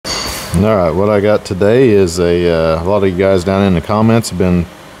Alright, what I got today is a lot of you guys down in the comments have been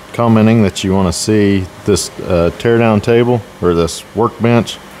commenting that you want to see this teardown table, or this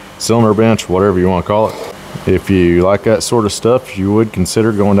workbench, cylinder bench, whatever you want to call it. If you like that sort of stuff, you would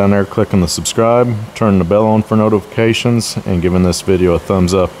consider going down there, clicking the subscribe, turning the bell on for notifications, and giving this video a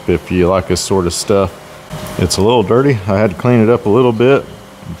thumbs up if you like this sort of stuff. It's a little dirty. I had to clean it up a little bit,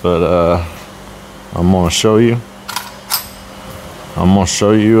 but I'm going to show you.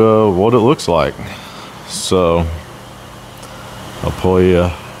 What it looks like. So I'll pull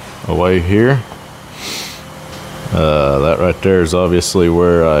you away here. That right there is obviously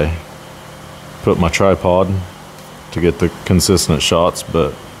where I put my tripod to get the consistent shots,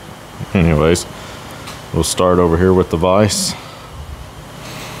 but anyways, we'll start over here with the vise.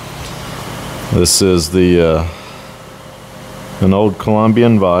 This is the an old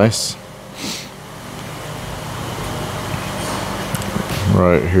Colombian vise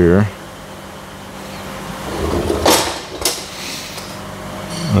right here.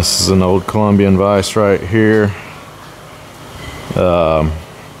 This is an old Colombian vise right here.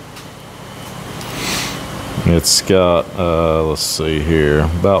 It's got let's see here,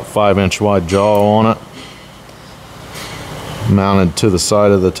 about 5-inch wide jaw on it, mounted to the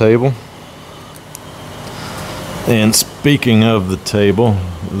side of the table. And speaking of the table,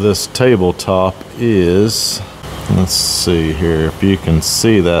 this tabletop is, let's see here if you can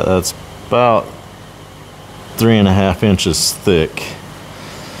see that, that's about 3.5 inches thick.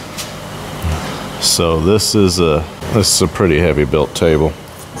 So this is a pretty heavy built table.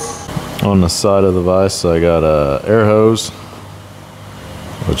 On the side of the vise I got a air hose,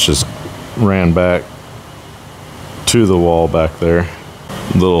 which just ran back to the wall back there.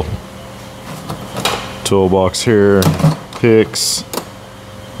 Little toolbox here, picks,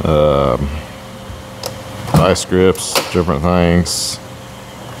 vice grips, different things,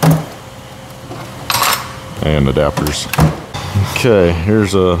 and adapters. Okay,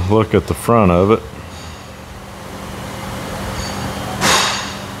 here's a look at the front of it.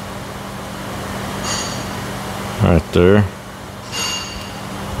 Right there.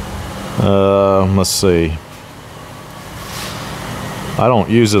 Let's see. I don't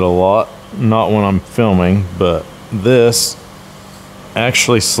use it a lot, not when I'm filming, but this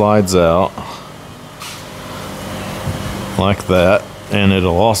actually slides out like that, and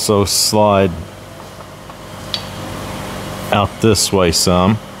it'll also slide out this way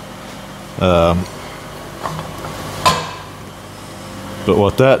some. But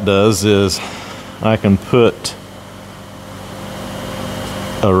what that does is I can put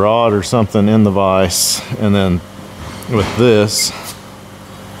a rod or something in the vise, and then with this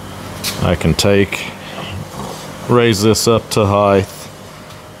I can raise this up to height,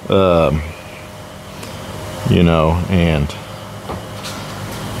 you know, and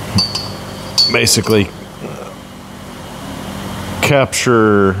basically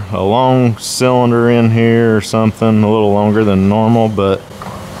capture a long cylinder in here or something, a little longer than normal, but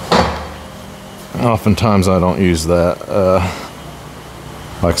oftentimes I don't use that.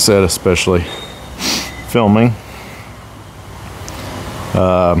 Like I said, especially filming.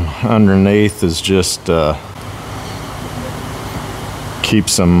 Underneath is just keep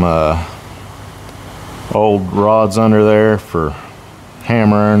some old rods under there for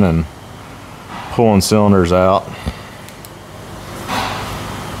hammering and pulling cylinders out.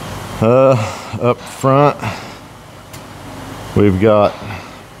 Up front we've got,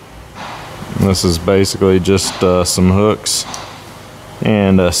 this is basically just some hooks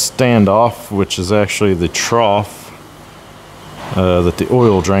and a standoff, which is actually the trough that the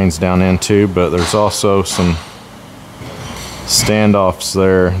oil drains down into, but there's also some standoffs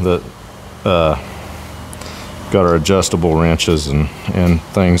there that got our adjustable wrenches and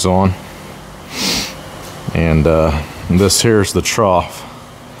things on. And this here's the trough,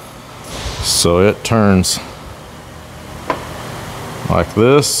 so it turns like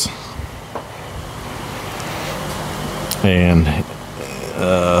this, and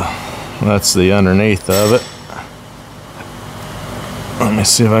that's the underneath of it. Let me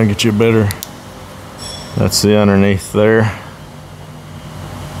see if I can get you better. That's the underneath there,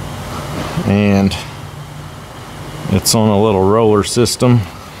 and it's on a little roller system,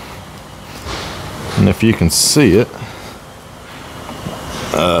 and if you can see it,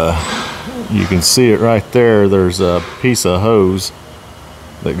 you can see it right there. There's a piece of hose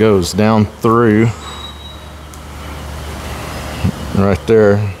that goes down through right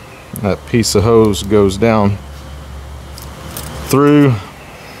there. That piece of hose goes down through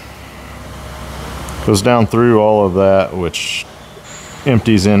all of that, which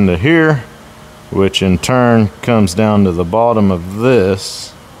empties into here, which in turn comes down to the bottom of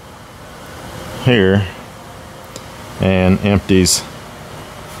this here and empties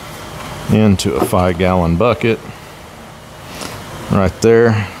into a 5-gallon bucket right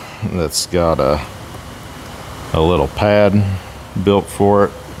there. That's got a little pad built for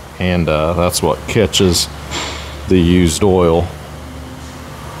it, and that's what catches the used oil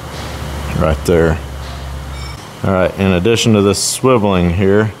right there. All right, in addition to this swiveling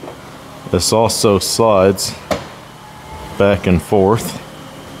here, this also slides back and forth,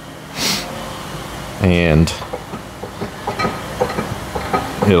 and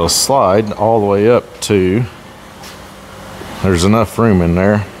it'll slide all the way up to, there's enough room in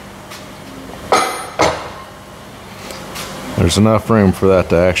there. There's enough room for that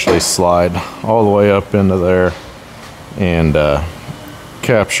to actually slide all the way up into there and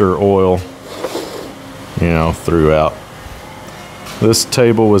capture oil, you know, throughout. This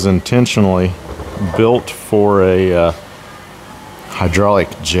table was intentionally built for a hydraulic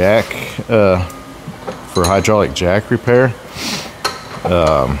jack, for hydraulic jack repair,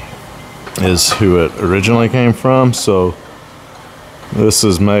 is who it originally came from. So this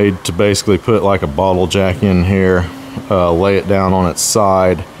is made to basically put like a bottle jack in here, lay it down on its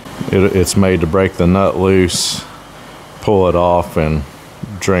side. It's made to break the nut loose, pull it off, and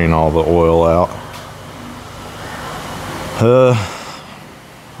drain all the oil out.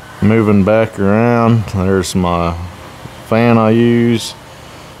 Moving back around, there's my fan I use.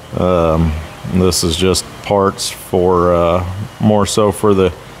 This is just parts for more so for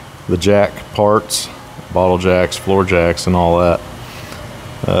the jack parts, bottle jacks, floor jacks, and all that.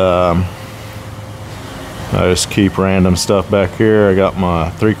 I just keep random stuff back here. I got my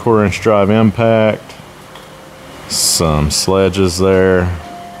 3/4 inch drive impact, some sledges there,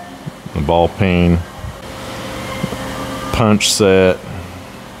 the ball peen, punch set,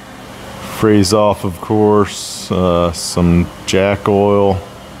 freeze off, of course, some jack oil,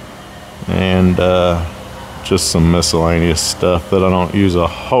 and just some miscellaneous stuff that I don't use a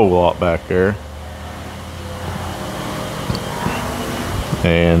whole lot back there.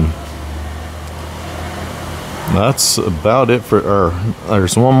 And that's about it for,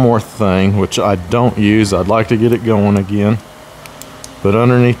 there's one more thing which I don't use. I'd like to get it going again, but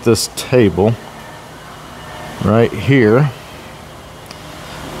underneath this table right here,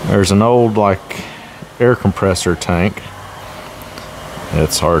 there's an old like air compressor tank.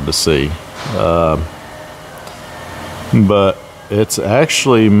 It's hard to see, but it's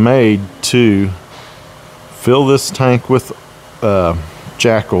actually made to fill this tank with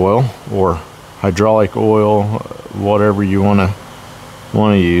jack oil or hydraulic oil, whatever you want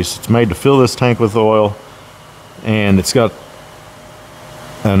to use. It's made to fill this tank with oil, and it's got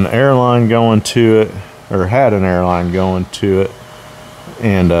an airline going to it, or had an airline going to it,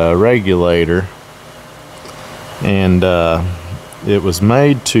 and a regulator, and it was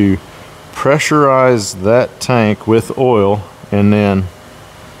made to pressurize that tank with oil, and then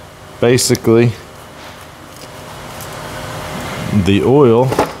basically the oil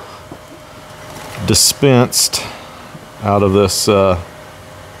dispensed out of this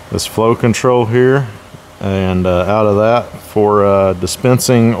this flow control here, and out of that for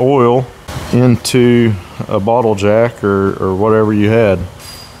dispensing oil into a bottle jack or whatever you had.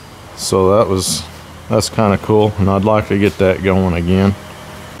 So that's kind of cool, and I'd like to get that going again.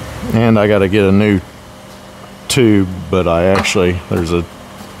 And I got to get a new tube, but I actually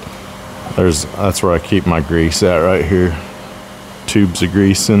that's where I keep my grease at, right here. Tubes of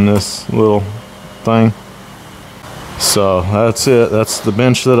grease in this little thing. So that's it. That's the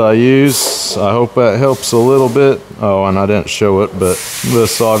bench that I use. I hope that helps a little bit. Oh, and I didn't show it, but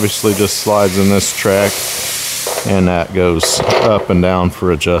this obviously just slides in this track, and that goes up and down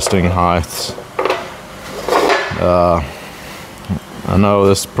for adjusting heights. I know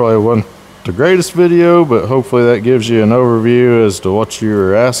this probably wasn't the greatest video, but hopefully that gives you an overview as to what you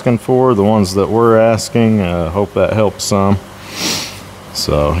were asking for, the ones that were asking. Hope that helped some.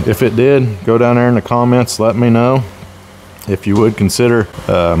 So if it did, go down there in the comments, let me know. If you would consider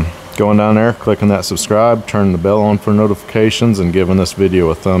going down there, clicking that subscribe, turn the bell on for notifications, and giving this video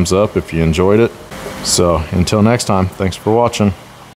a thumbs up if you enjoyed it. So until next time, thanks for watching.